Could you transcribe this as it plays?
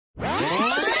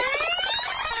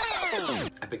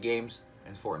Epic Games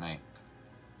and Fortnite.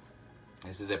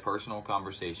 This is a personal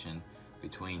conversation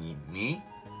between me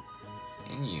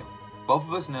and you. Both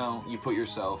of us know you put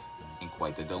yourself in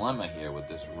quite the dilemma here with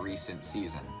this recent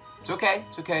season. It's okay,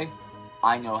 it's okay.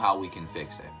 I know how we can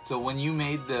fix it. So when you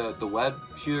made the web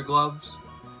shooter gloves,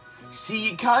 see,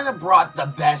 you kind of brought the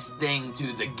best thing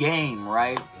to the game,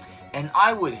 right? And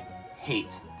I would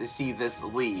hate to see this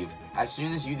leave as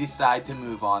soon as you decide to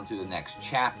move on to the next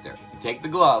chapter. You take the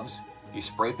gloves, you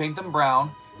spray paint them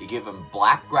brown, you give them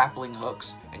black grappling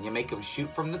hooks, and you make them shoot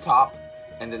from the top,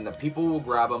 and then the people will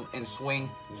grab them and swing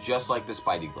just like the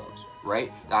Spidey gloves,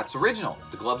 right? That's original.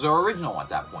 The gloves are original at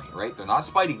that point, right? They're not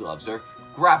Spidey gloves, they're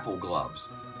grapple gloves.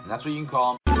 And that's what you can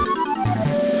call them.